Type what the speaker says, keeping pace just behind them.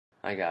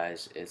Hi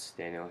guys, it's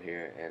Daniel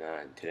here,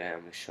 and today I'm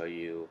going to show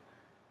you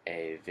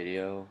a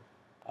video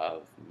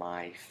of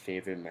my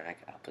favorite Mac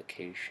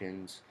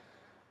applications.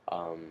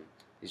 Um,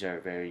 these are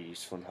very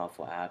useful and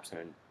helpful apps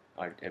in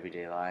our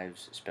everyday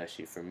lives,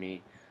 especially for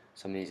me.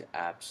 Some of these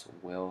apps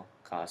will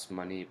cost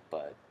money,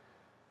 but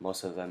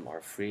most of them are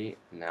free,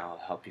 and I'll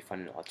help you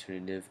find an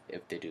alternative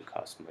if they do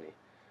cost money.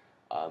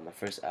 My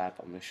first app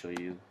I'm going to show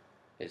you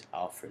is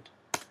Alfred.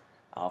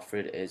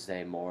 Alfred is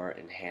a more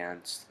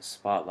enhanced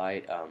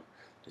spotlight.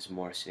 There's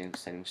more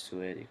settings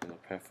to it. You can go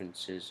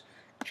preferences,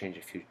 change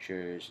the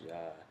features,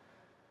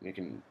 you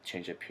can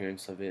change the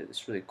appearance of it.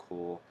 It's really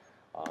cool.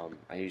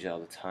 I use it all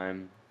the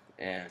time.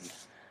 And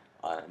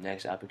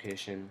next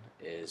application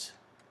is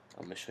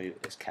I'm gonna show you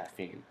is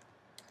Caffeine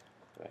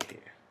right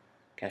here.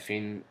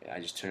 Caffeine, I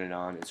just turn it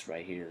on. It's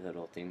right here, the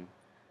little thing.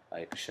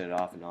 I can shut it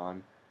off and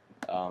on.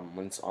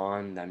 When it's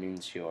on, that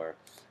means your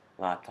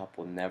laptop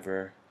will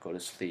never go to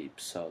sleep.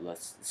 So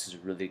this is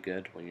really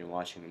good when you're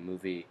watching a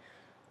movie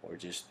or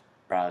just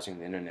browsing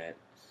the internet.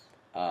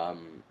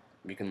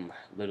 You can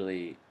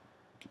literally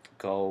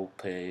go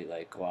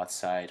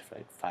outside for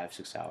like 5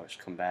 6 hours,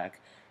 come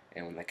back,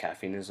 and when the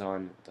caffeine is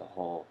on, the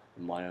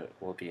monitor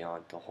will be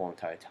on the whole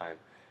entire time.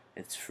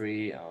 It's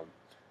free.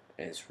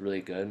 It's really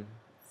good,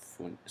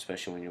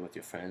 especially when you're with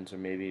your friends or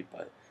maybe.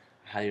 But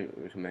I highly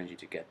recommend you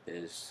to get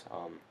this.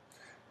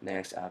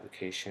 Next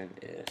application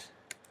is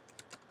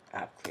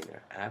AppCleaner.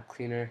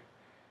 AppCleaner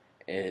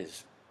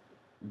is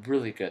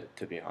really good,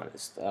 to be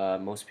honest.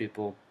 Most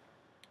people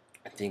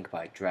think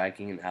by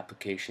dragging an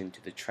application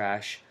to the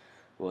trash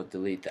will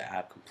delete the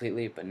app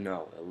completely, but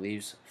no, it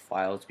leaves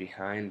files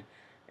behind,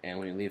 and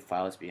when you leave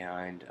files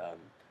behind,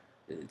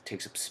 it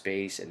takes up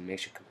space and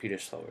makes your computer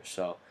slower.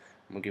 So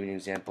I'm going to give you an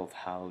example of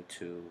how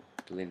to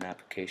delete an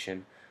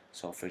application.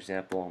 So for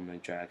example, I'm going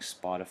to drag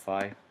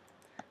Spotify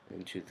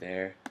into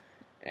there,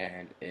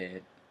 and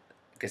it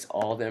gets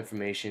all the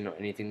information or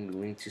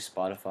anything linked to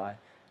Spotify.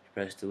 You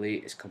press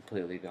delete, it's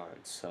completely gone.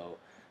 So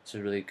it's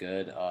really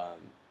good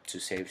to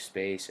save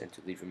space and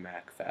to leave your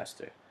Mac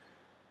faster.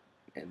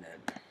 And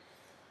then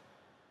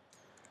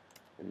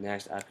the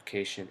next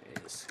application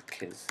is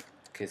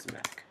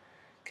KisMac.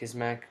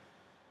 KisMac,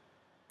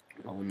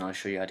 I will not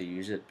show you how to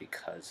use it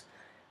because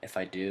if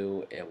I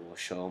do, it will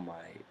show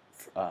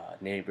my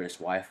neighbor's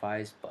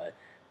Wi-Fi's. But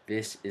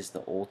this is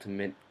the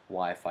ultimate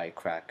Wi-Fi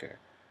cracker.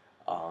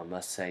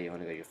 Let's say you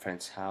want to go to your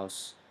friend's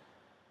house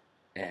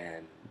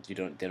and they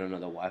don't know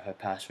the Wi-Fi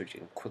password.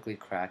 You can quickly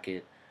crack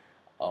it.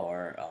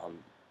 Or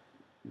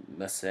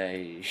let's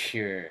say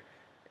you're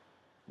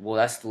well,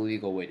 that's the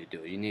legal way to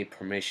do it. You need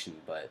permission,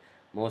 but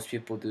most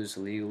people do this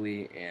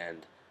illegally,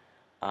 and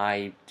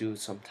I do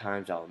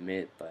sometimes. I'll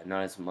admit, but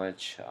not as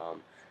much.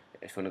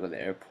 If you want to go to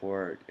the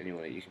airport,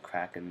 anywhere you can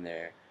crack in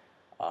there.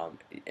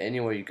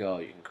 Anywhere you go,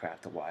 you can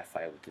crack the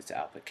Wi-Fi with this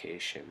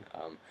application.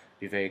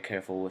 Be very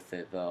careful with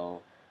it,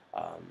 though.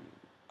 Um,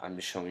 I'm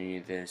just showing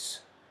you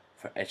this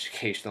for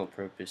educational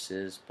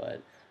purposes,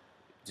 but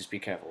just be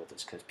careful with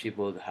this because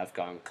people have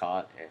gotten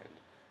caught, and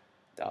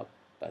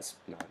that's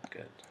not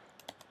good.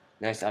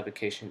 Next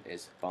application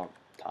is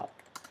BumpTop.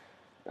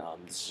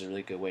 This is a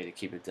really good way to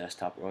keep your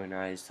desktop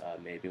organized,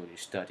 maybe when you're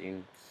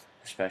studying,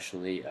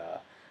 especially.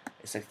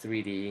 It's like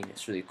 3D.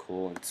 It's really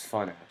cool and it's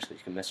fun actually.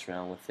 You can mess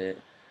around with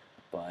it.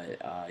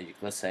 But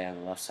let's say on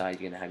the left side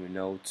you're gonna have your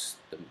notes.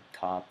 The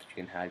top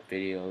you can have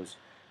videos,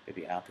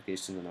 maybe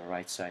applications on the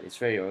right side. It's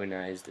very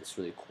organized. It's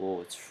really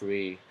cool. It's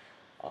free.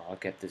 I'll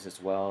get this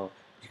as well.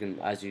 You can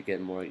as you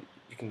get more,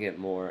 you can get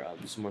more.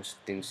 There's more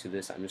things to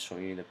this. I'm just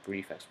showing you the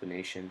brief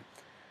explanation.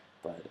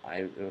 But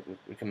I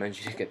recommend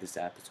you to get this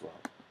app as well.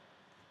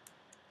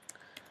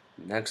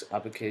 Next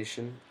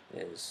application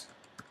is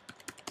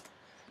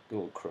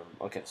Google Chrome.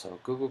 Okay, so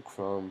Google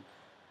Chrome,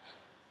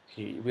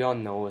 we all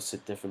know it's a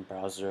different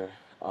browser.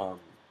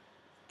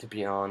 To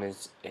be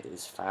honest, it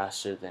is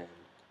faster than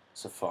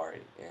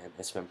Safari, and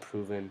it's been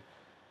proven.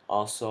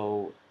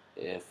 Also,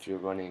 if you're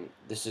running,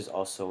 this is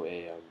also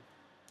a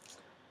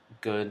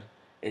good.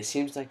 It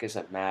seems like it's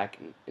a Mac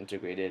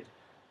integrated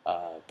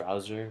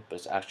browser, but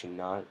it's actually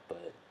not.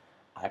 But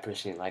I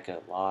personally like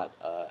it a lot.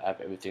 I have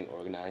everything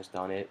organized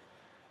on it.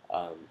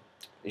 Um,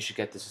 you should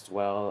get this as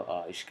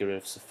well. You should get rid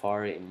of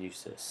Safari and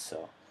use this.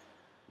 So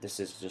this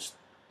is just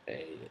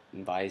a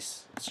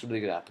advice. It's a really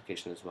good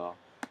application as well.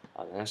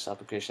 The next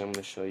application I'm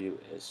going to show you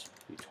is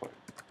Utorrent.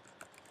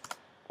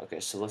 Okay,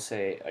 so let's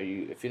say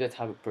if you're the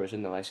type of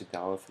person that likes to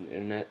download from the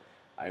internet,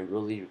 I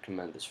really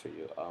recommend this for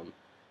you.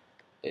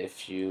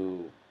 If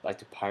you like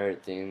to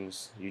pirate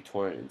things,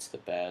 Utorrent is the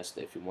best.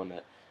 If you want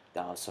to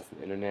download stuff from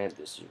the internet,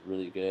 this is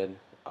really good.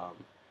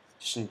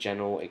 Just in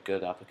general, a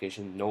good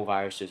application. No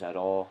viruses at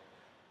all.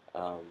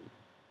 Um,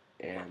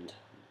 and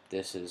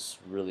this is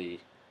really,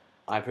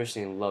 I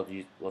personally love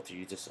to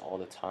use this all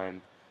the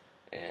time,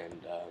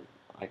 and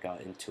I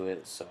got into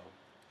it. So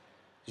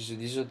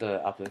these are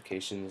the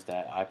applications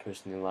that I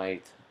personally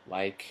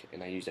like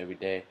and I use every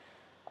day.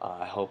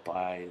 I hope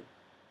I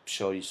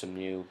show you some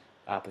new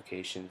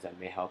applications that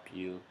may help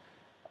you.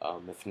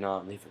 If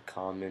not, leave a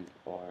comment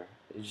or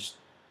just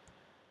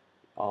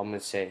All I'm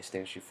going to say is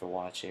thank you for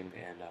watching,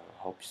 and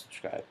hope you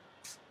subscribe.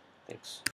 Thanks.